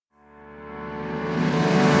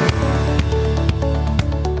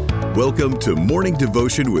Welcome to Morning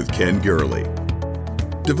Devotion with Ken Gurley.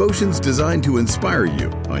 Devotions designed to inspire you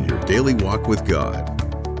on your daily walk with God.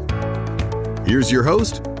 Here's your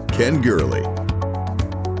host, Ken Gurley.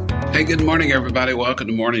 Hey, good morning, everybody. Welcome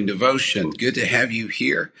to Morning Devotion. Good to have you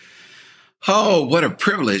here. Oh, what a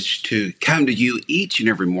privilege to come to you each and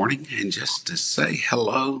every morning and just to say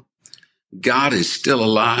hello. God is still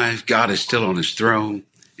alive. God is still on his throne,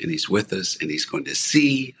 and he's with us, and he's going to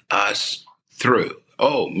see us through.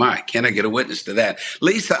 Oh, my, can I get a witness to that?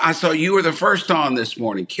 Lisa, I saw you were the first on this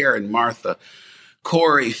morning. Karen, Martha,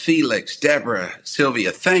 Corey, Felix, Deborah, Sylvia,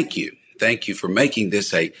 thank you. Thank you for making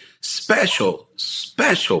this a special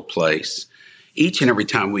place each and every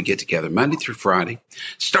time we get together, Monday through Friday.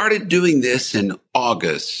 Started doing this in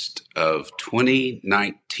August of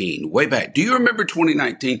 2019, way back. Do you remember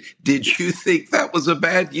 2019? Did you think that was a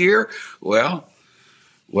bad year? Well,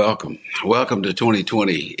 welcome to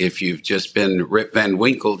 2020. If you've just been Rip Van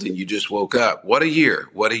Winkle and you just woke up, what a year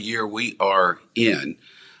we are in.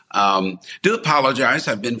 Do apologize.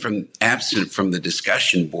 I've been absent from the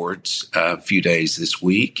discussion boards a few days this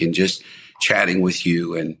week and just chatting with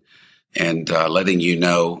you and letting you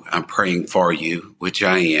know I'm praying for you, which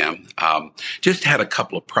I am. Just had a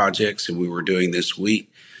couple of projects that we were doing this week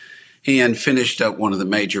and finished up one of the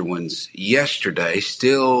major ones yesterday.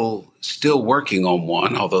 Still working on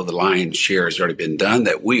one, although the lion's share has already been done,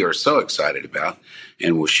 that we are so excited about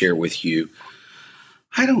and we'll share with you.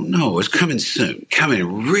 I don't know. It's coming soon,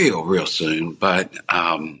 coming real soon, but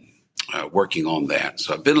working on that.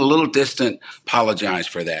 So I've been a little distant. Apologize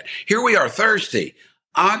for that. Here we are, Thursday,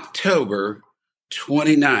 October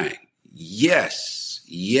 29.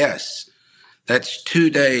 Yes. That's 2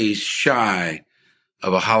 days shy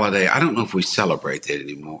of a holiday. I don't know if we celebrate that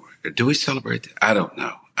anymore. Do we celebrate that? I don't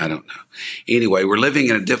know. Anyway, we're living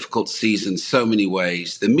in a difficult season so many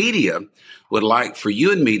ways. The media would like for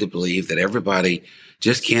you and me to believe that everybody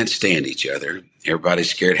just can't stand each other. Everybody's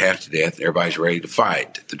scared half to death. Everybody's ready to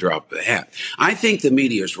fight at the drop of a hat. I think the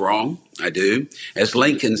media is wrong. I do. As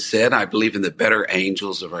Lincoln said, I believe in the better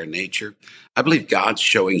angels of our nature. I believe God's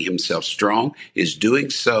showing himself strong, is doing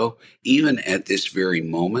so even at this very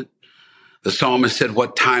moment. The psalmist said,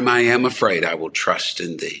 "What time I am afraid, I will trust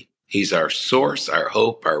in thee." He's our source, our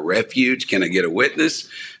hope, our refuge. Can I get a witness?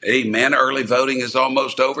 Amen. Early voting is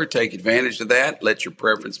almost over. Take advantage of that. Let your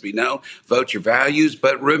preference be known. Vote your values.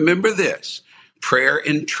 But remember this, prayer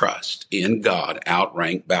and trust in God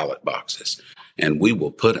outrank ballot boxes. And we will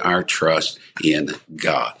put our trust in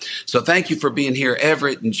God. So thank you for being here,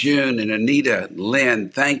 Everett and June and Anita, Lynn.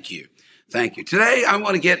 Thank you. Today, I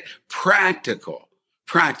want to get practical.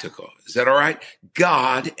 Is that all right?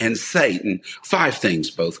 God and Satan, 5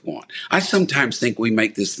 things both want. I sometimes think we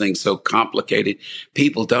make this thing so complicated,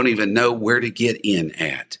 people don't even know where to get in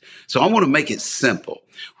at. So I want to make it simple.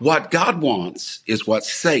 What God wants is what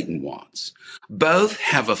Satan wants. Both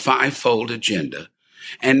have a 5-fold agenda.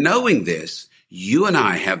 And knowing this, you and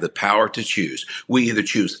I have the power to choose. We either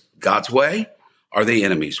choose God's way or the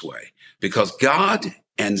enemy's way, because God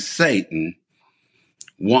and Satan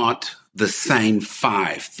want the same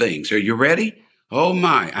 5 things. Are you ready? Oh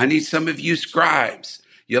my, I need some of you scribes.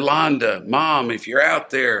 Yolanda, Mom, if you're out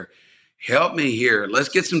there, help me here. Let's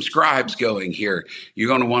get some scribes going here. You're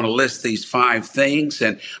going to want to list these 5 things.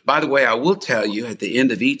 And by the way, I will tell you at the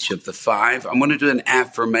end of each of the 5, I'm going to do an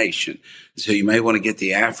affirmation. So you may want to get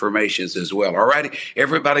the affirmations as well. All righty.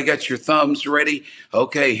 Everybody got your thumbs ready?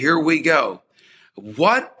 Okay, here we go.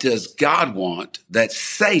 What does God want that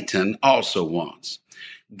Satan also wants?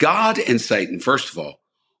 God and Satan, first of all,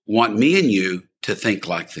 want me and you to think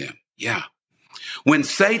like them. Yeah. When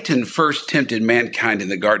Satan first tempted mankind in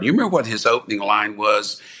the garden, you remember what his opening line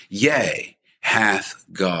was? Yea, hath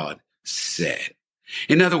God said.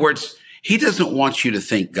 In other words, he doesn't want you to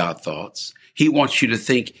think God thoughts. He wants you to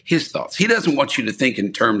think his thoughts. He doesn't want you to think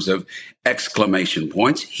in terms of exclamation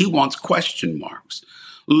points. He wants question marks.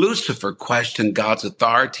 Lucifer questioned God's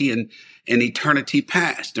authority in eternity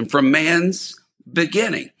past. And from man's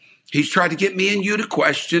beginning, he's tried to get me and you to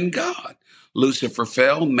question God. Lucifer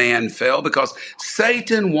fell, man fell, because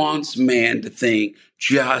Satan wants man to think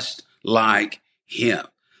just like him.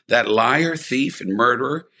 That liar, thief, and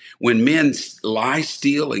murderer, when men lie,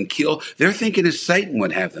 steal, and kill, they're thinking as Satan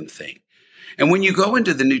would have them think. And when you go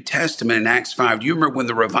into the New Testament in Acts 5, do you remember when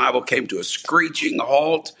the revival came to a screeching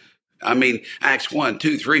halt? I mean, Acts 1,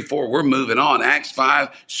 2, 3, 4, we're moving on. Acts 5,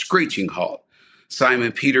 screeching halt.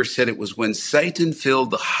 Simon Peter said it was when Satan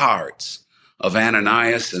filled the hearts of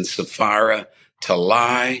Ananias and Sapphira to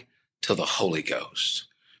lie to the Holy Ghost.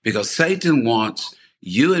 Because Satan wants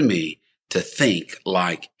you and me to think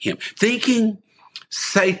like him. Thinking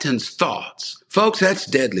Satan's thoughts. Folks, that's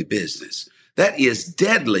deadly business. That is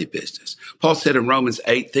deadly business. Paul said in Romans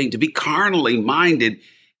 8, to be carnally minded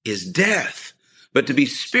is death, but to be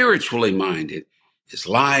spiritually minded is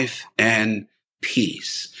life and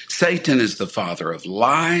peace. Satan is the father of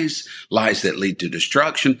lies, lies that lead to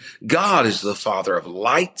destruction. God is the father of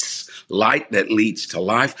light that leads to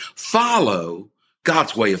life. Follow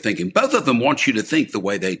God's way of thinking. Both of them want you to think the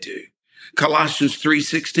way they do. Colossians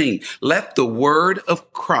 3:16, let the word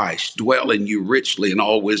of Christ dwell in you richly in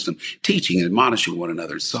all wisdom, teaching and admonishing one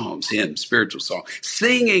another in psalms, hymns, spiritual songs,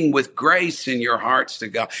 singing with grace in your hearts to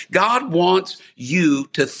God. God wants you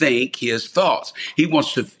to think his thoughts. He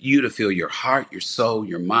wants you to feel your heart, your soul,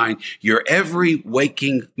 your mind, your every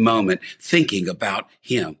waking moment thinking about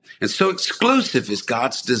him. And so exclusive is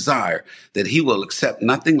God's desire that he will accept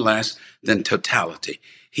nothing less than totality.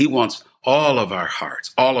 He wants all of our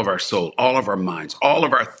hearts, all of our soul, all of our minds, all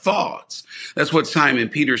of our thoughts. That's what Simon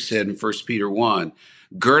Peter said in 1 Peter 1.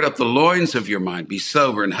 Gird up the loins of your mind, be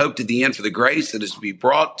sober, and hope to the end for the grace that is to be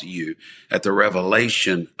brought to you at the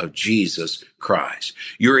revelation of Jesus Christ.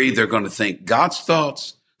 You're either going to think God's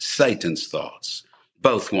thoughts, Satan's thoughts.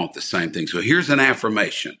 Both want the same thing. So here's an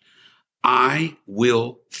affirmation. I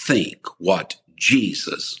will think what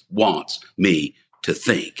Jesus wants me to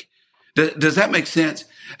think. Does that make sense?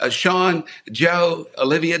 Sean, Joe,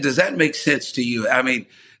 Olivia, does that make sense to you? I mean,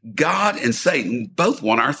 God and Satan both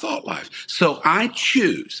want our thought life. So I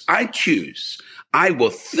choose, I will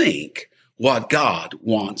think what God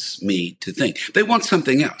wants me to think. They want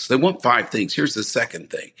something else. They want 5 things. Here's the second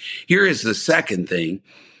thing. Here is the second thing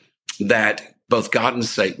that both God and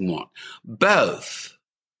Satan want. Both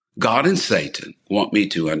God and Satan want me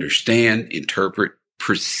to understand, interpret,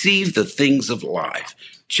 perceive the things of life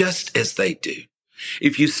just as they do.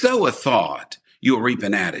 If you sow a thought, you'll reap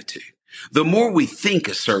an attitude. The more we think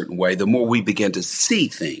a certain way, the more we begin to see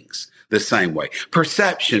things the same way.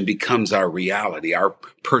 Perception becomes our reality. Our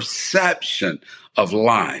perception of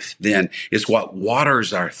life then is what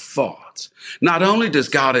waters our thoughts. Not only does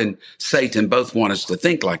God and Satan both want us to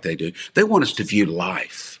think like they do, they want us to view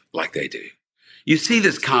life like they do. You see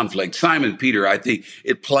this conflict. Simon Peter, I think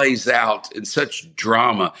it plays out in such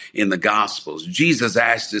drama in the Gospels. Jesus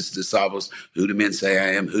asked his disciples, who do men say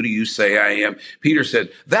I am? Who do you say I am? Peter said,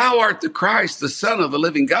 thou art the Christ, the Son of the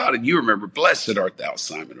living God. And you remember, blessed art thou,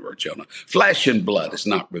 Simon of Barjona. Flesh and blood is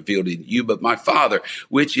not revealed in you, but my Father,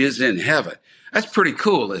 which is in heaven. That's pretty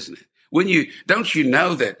cool, isn't it? Don't you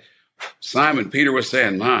know that Simon Peter was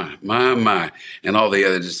saying, my, and all the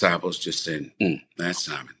other disciples just saying, that's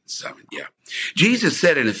Simon, yeah. Jesus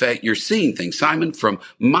said, in effect, you're seeing things, Simon, from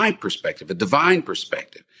my perspective, a divine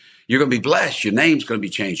perspective. You're going to be blessed. Your name's going to be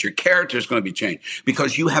changed. Your character is going to be changed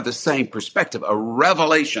because you have the same perspective, a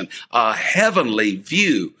revelation, a heavenly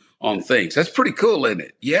view on things. That's pretty cool, isn't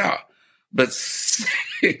it? Yeah. But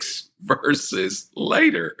 6 verses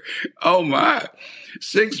later, oh my,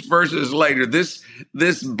 6 verses later, this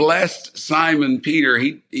blessed Simon Peter,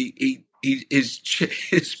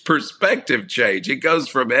 his perspective changed. It goes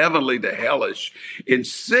from heavenly to hellish in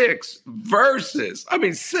 6 verses. I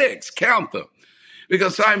mean, 6, count them.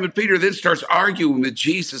 Because Simon Peter then starts arguing with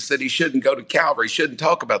Jesus that he shouldn't go to Calvary, shouldn't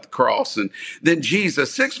talk about the cross. And then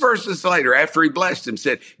Jesus, 6 verses later, after he blessed him,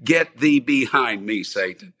 said, get thee behind me,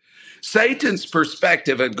 Satan. Satan's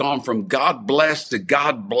perspective had gone from God blessed to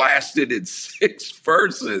God blasted in 6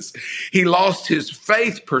 verses. He lost his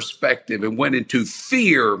faith perspective and went into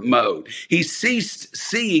fear mode. He ceased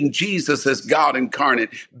seeing Jesus as God incarnate,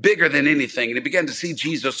 bigger than anything, and he began to see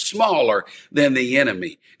Jesus smaller than the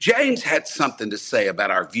enemy. James had something to say about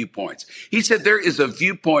our viewpoints. He said there is a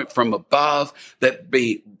viewpoint from above that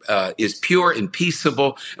is pure and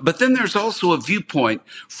peaceable, but then there's also a viewpoint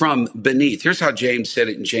from beneath. Here's how James said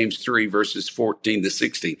it in James 3, verses 14 to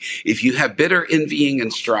 16. If you have bitter envying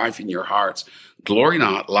and strife in your hearts, glory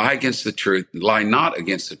not, lie not against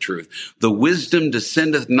the truth. The wisdom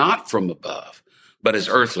descendeth not from above, but is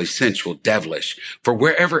earthly, sensual, devilish. For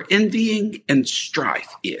wherever envying and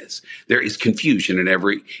strife is, there is confusion in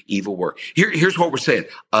every evil work. Here's what we're saying.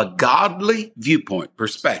 A godly viewpoint,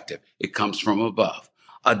 perspective, it comes from above.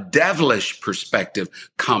 A devilish perspective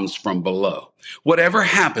comes from below. Whatever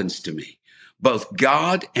happens to me, both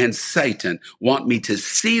God and Satan want me to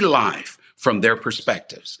see life from their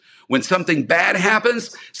perspectives. When something bad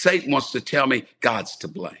happens, Satan wants to tell me God's to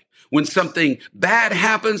blame. When something bad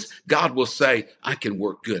happens, God will say, I can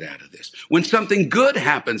work good out of this. When something good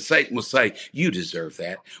happens, Satan will say, you deserve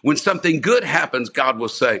that. When something good happens, God will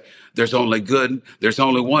say, there's only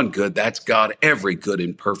one good. That's God. Every good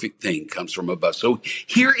and perfect thing comes from above. So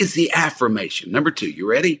here is the affirmation. Number 2, you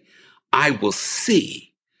ready? I will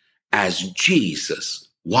see as Jesus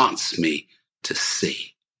wants me to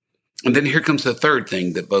see. And then here comes the third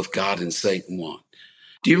thing that both God and Satan want.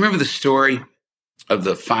 Do you remember the story of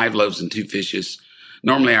the 5 loaves and 2 fishes?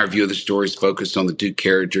 Normally, our view of the story is focused on the 2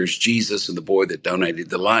 characters, Jesus and the boy that donated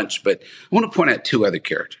the lunch. But I want to point out 2 other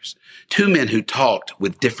characters, 2 men who talked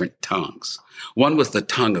with different tongues. One was the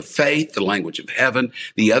tongue of faith, the language of heaven.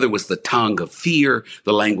 The other was the tongue of fear,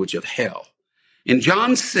 the language of hell. In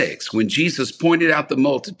John 6, when Jesus pointed out the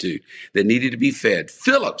multitude that needed to be fed,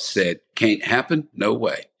 Philip said, "Can't happen, no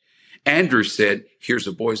way." Andrew said, "Here's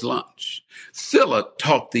a boy's lunch." Philip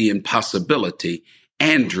talked the impossibility.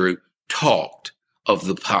 Andrew talked of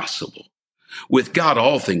the possible. With God,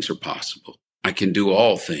 all things are possible. I can do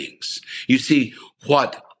all things. You see,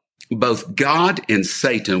 what both God and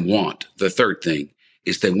Satan want, the third thing,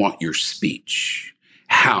 is they want your speech,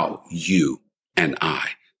 how you and I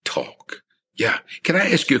talk. Yeah. Can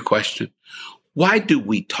I ask you a question? Why do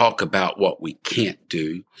we talk about what we can't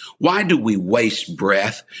do? Why do we waste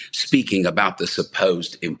breath speaking about the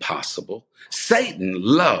supposed impossible? Satan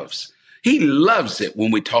loves it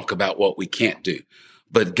when we talk about what we can't do.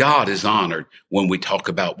 But God is honored when we talk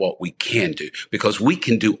about what we can do, because we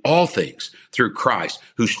can do all things through Christ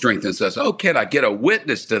who strengthens us. Oh, can I get a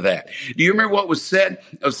witness to that? Do you remember what was said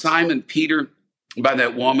of Simon Peter by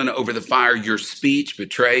that woman over the fire? Your speech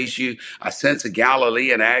betrays you. I sense a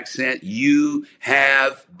Galilean accent. You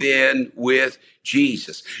have been with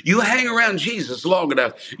Jesus. You hang around Jesus long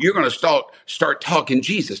enough, you're going to start talking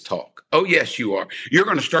Jesus talk. Oh, yes, you are. You're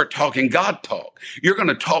going to start talking God talk. You're going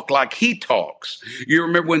to talk like he talks. You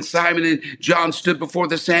remember when Simon and John stood before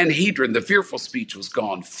the Sanhedrin, the fearful speech was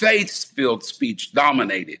gone. Faith-filled speech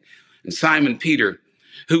dominated. And Simon Peter,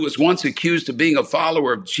 who was once accused of being a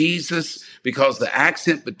follower of Jesus because the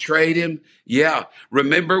accent betrayed him. Yeah.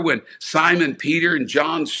 Remember when Simon Peter and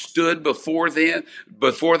John stood before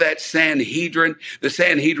that Sanhedrin? The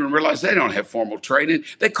Sanhedrin realized they don't have formal training.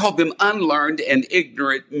 They called them unlearned and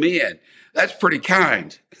ignorant men. That's pretty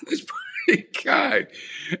kind. That's pretty kind.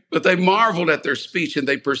 But they marveled at their speech and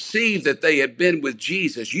they perceived that they had been with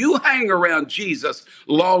Jesus. You hang around Jesus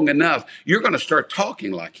long enough, you're going to start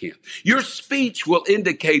talking like him. Your speech will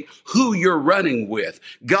indicate who you're running with,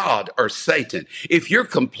 God or Satan. If you're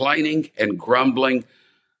complaining and grumbling,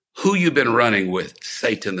 who you've been running with,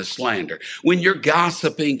 Satan the slander. When you're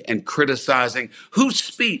gossiping and criticizing, whose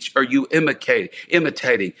speech are you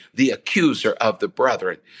imitating? The accuser of the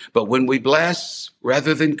brethren. But when we bless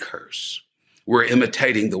rather than curse, we're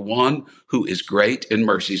imitating the one who is great in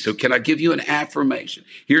mercy. So can I give you an affirmation?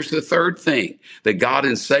 Here's the third thing that God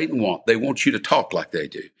and Satan want. They want you to talk like they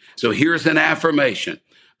do. So here's an affirmation.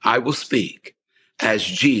 I will speak as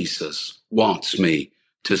Jesus wants me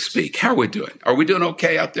to speak. How are we doing? Are we doing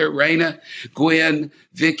okay out there? Raina, Gwen,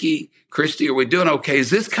 Vicky, Christy, are we doing okay?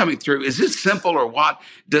 Is this coming through? Is this simple or what?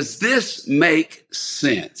 Does this make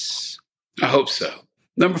sense? I hope so.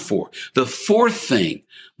 Number 4, the fourth thing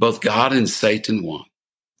both God and Satan want,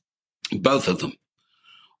 both of them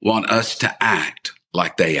want us to act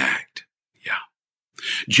like they act. Yeah.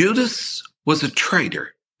 Judas was a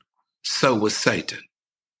traitor. So was Satan.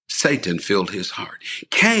 Satan filled his heart.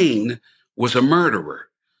 Cain was a murderer.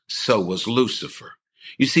 So was Lucifer.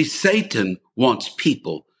 You see, Satan wants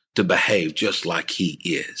people to behave just like he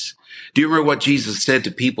is. Do you remember what Jesus said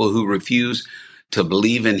to people who refuse to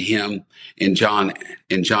believe in him in John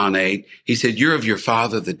 8? He said, you're of your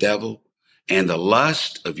father, the devil, and the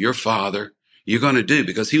lust of your father you're going to do.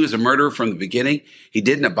 Because he was a murderer from the beginning. He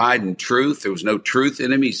didn't abide in truth. There was no truth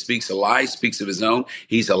in him. He speaks a lie, speaks of his own.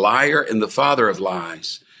 He's a liar and the father of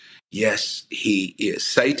lies. Yes, he is.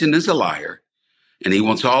 Satan is a liar, and he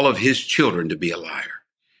wants all of his children to be a liar.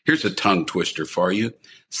 Here's a tongue twister for you.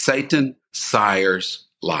 Satan sires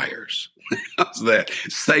liars. How's that?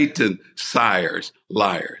 Satan sires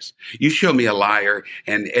liars. You show me a liar,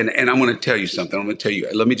 and I'm going to tell you something. I'm going to tell you,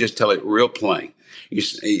 let me just tell it real plain.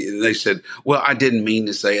 They said, well, I didn't mean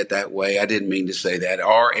to say it that way. I didn't mean to say that.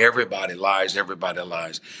 Or everybody lies, everybody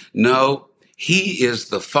lies. No, he is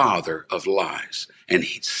the father of lies, and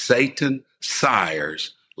Satan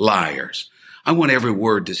sires liars. I want every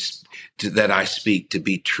word that I speak to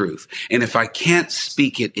be truth. And if I can't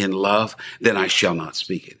speak it in love, then I shall not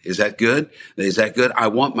speak it. Is that good? Is that good? I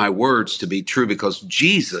want my words to be true because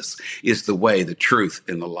Jesus is the way, the truth,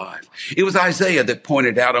 and the life. It was Isaiah that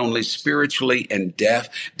pointed out only spiritually and deaf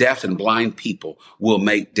and blind people will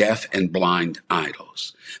make deaf and blind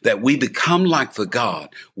idols. That we become like the God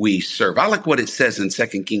we serve. I like what it says in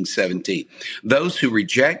 2 Kings 17. Those who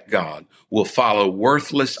reject God will follow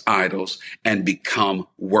worthless idols and become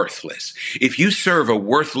worthless. worthless. If you serve a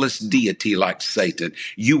worthless deity like Satan,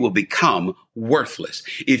 you will become worthless.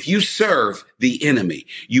 If you serve the enemy,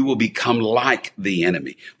 you will become like the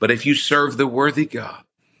enemy. But if you serve the worthy God,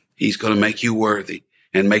 he's going to make you worthy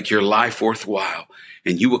and make your life worthwhile.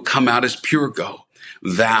 And you will come out as pure gold,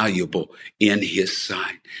 valuable in his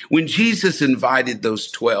sight. When Jesus invited those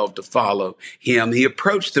 12 to follow him, he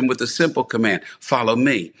approached them with a simple command, follow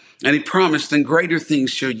me. And he promised, and greater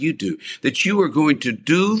things shall you do, that you are going to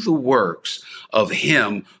do the works of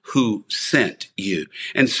him who sent you.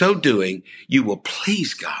 And so doing, you will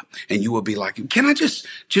please God and you will be like him. Can I just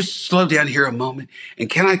slow down here a moment? And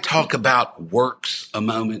can I talk about works a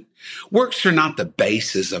moment? Works are not the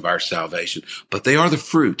basis of our salvation, but they are the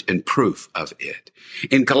fruit and proof of it.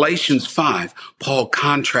 In Galatians 5, Paul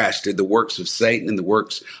contrasted the works of Satan and the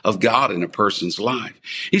works of God in a person's life.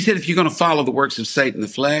 He said, if you're going to follow the works of Satan in the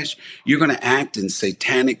flesh, you're going to act in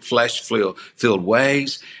satanic flesh-filled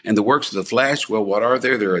ways. And the works of the flesh, well, what are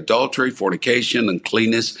there? They're adultery, fornication,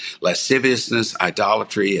 uncleanness, lasciviousness,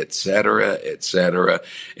 idolatry, etc., etc.,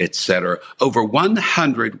 etc. Over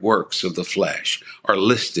 100 works of the flesh are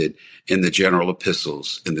listed in the general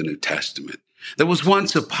epistles in the New Testament. That was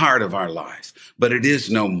once a part of our life, but it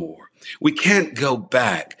is no more. We can't go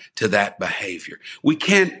back to that behavior. We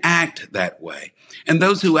can't act that way. And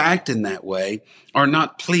those who act in that way are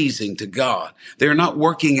not pleasing to God. They're not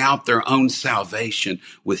working out their own salvation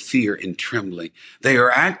with fear and trembling. They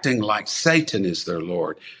are acting like Satan is their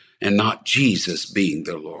Lord and not Jesus being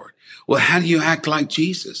their Lord. Well, how do you act like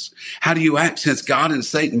Jesus? How do you act? Since God and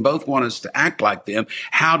Satan both want us to act like them,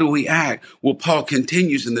 how do we act? Well, Paul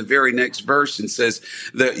continues in the very next verse and says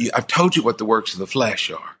that I've told you what the works of the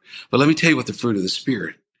flesh are, but let me tell you what the fruit of the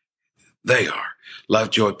Spirit, they are. Love,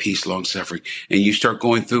 joy, peace, long suffering. And you start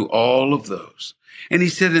going through all of those. And he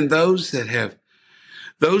said, and those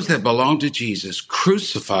that belong to Jesus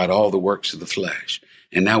crucified all the works of the flesh.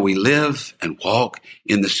 And now we live and walk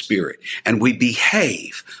in the Spirit, and we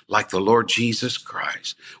behave like the Lord Jesus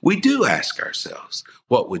Christ. We do ask ourselves,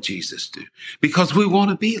 what would Jesus do? Because we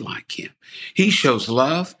want to be like him. He shows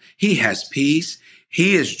love. He has peace.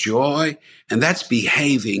 He is joy. And that's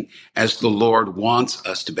behaving as the Lord wants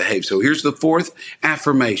us to behave. So here's the fourth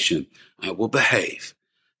affirmation. I will behave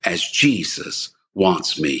as Jesus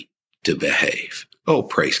wants me to behave. Oh,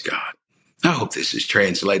 praise God. I hope this is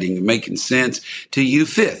translating and making sense to you.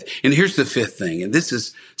 Fifth, and here's the fifth thing, and this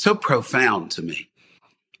is so profound to me.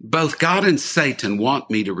 Both God and Satan want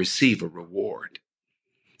me to receive a reward.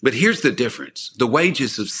 But here's the difference. The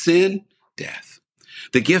wages of sin, death.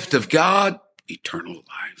 The gift of God, eternal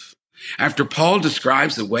life. After Paul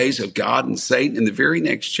describes the ways of God and Satan in the very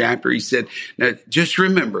next chapter, he said, now just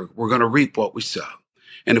remember, we're going to reap what we sow.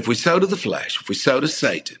 And if we sow to the flesh, if we sow to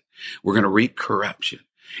Satan, we're going to reap corruption.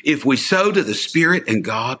 If we sow to the Spirit and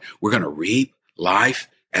God, we're going to reap life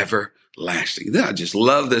everlasting. Then I just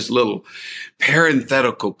love this little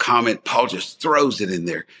parenthetical comment. Paul just throws it in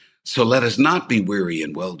there. So let us not be weary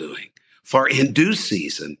in well-doing, for in due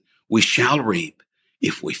season we shall reap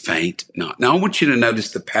if we faint not. Now I want you to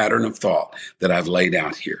notice the pattern of thought that I've laid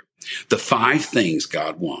out here. The 5 things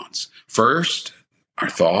God wants. First, our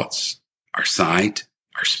thoughts, our sight,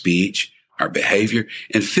 our speech, our behavior.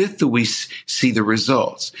 And fifth, that we see the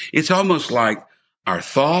results. It's almost like our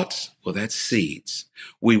thoughts, well, that's seeds.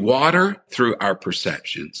 We water through our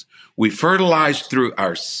perceptions. We fertilize through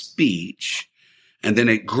our speech. And then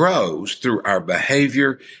it grows through our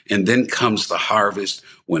behavior. And then comes the harvest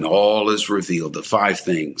when all is revealed. The 5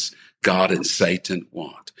 things God and Satan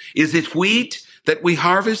want. Is it wheat that we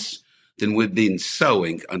harvest? Then we've been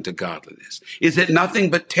sowing unto godliness. Is it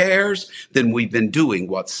nothing but tares? Then we've been doing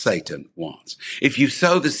what Satan wants. If you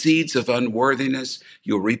sow the seeds of unworthiness,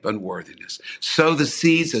 you'll reap unworthiness. Sow the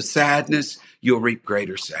seeds of sadness, you'll reap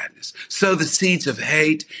greater sadness. Sow the seeds of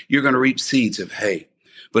hate, you're going to reap seeds of hate.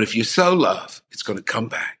 But if you sow love, it's going to come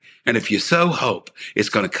back. And if you sow hope, it's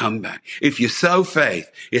going to come back. If you sow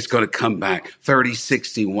faith, it's going to come back 30,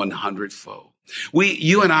 60, 100-fold.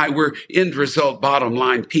 You and I, we're end result, bottom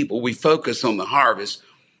line people. We focus on the harvest,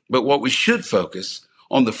 but what we should focus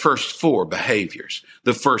on the first 4 behaviors,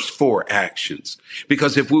 the first 4 actions.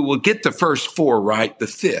 Because if we will get the first 4 right, the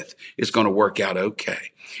 5th is going to work out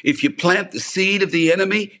okay. If you plant the seed of the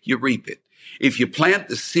enemy, you reap it. If you plant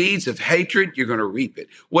the seeds of hatred, you're going to reap it.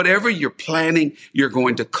 Whatever you're planting, you're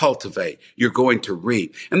going to cultivate. You're going to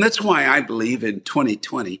reap. And that's why I believe in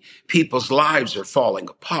 2020, people's lives are falling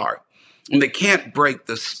apart. and they can't break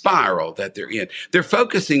the spiral that they're in. They're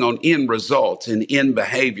focusing on end results and end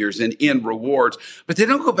behaviors and end rewards, but they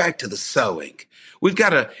don't go back to the sowing. We've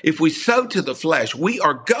got to, if we sow to the flesh, we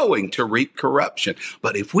are going to reap corruption.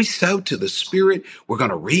 But if we sow to the Spirit, we're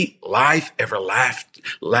going to reap life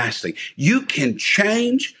everlasting. You can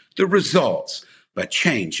change the results by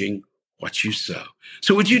changing what you sow.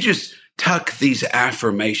 So would you just tuck these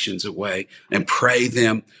affirmations away and pray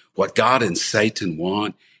them, what God and Satan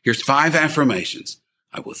want? Here's 5 affirmations.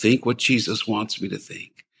 I will think what Jesus wants me to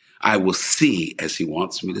think. I will see as he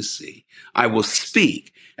wants me to see. I will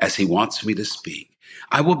speak as he wants me to speak.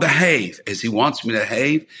 I will behave as he wants me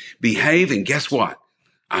to behave. And guess what?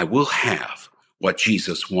 I will have what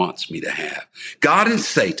Jesus wants me to have. God and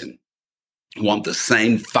Satan want the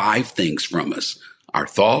same 5 things from us: our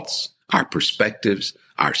thoughts, our perspectives,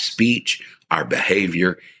 our speech, our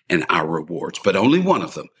behavior, and our rewards. But only one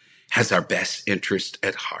of them has our best interest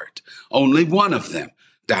at heart. Only one of them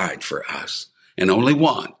died for us, and only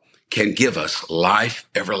one can give us life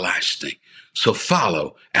everlasting. So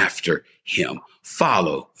follow after him.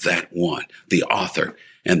 Follow that one, the author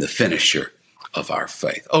and the finisher of our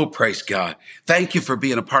faith. Oh, praise God. Thank you for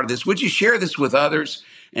being a part of this. Would you share this with others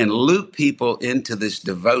and loop people into this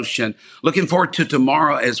devotion? Looking forward to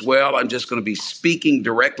tomorrow as well. I'm just going to be speaking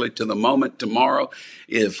directly to the moment tomorrow,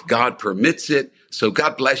 if God permits it. So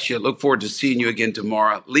God bless you. Look forward to seeing you again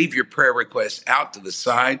tomorrow. Leave your prayer requests out to the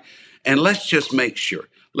side, and let's just make sure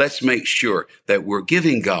that we're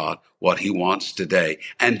giving God what he wants today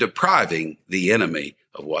and depriving the enemy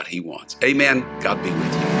of what he wants. Amen. God be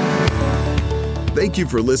with you. Thank you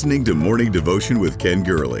for listening to Morning Devotion with Ken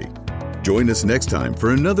Gurley. Join us next time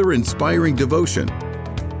for another inspiring devotion.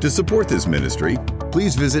 To support this ministry,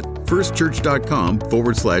 please visit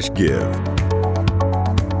firstchurch.com/give.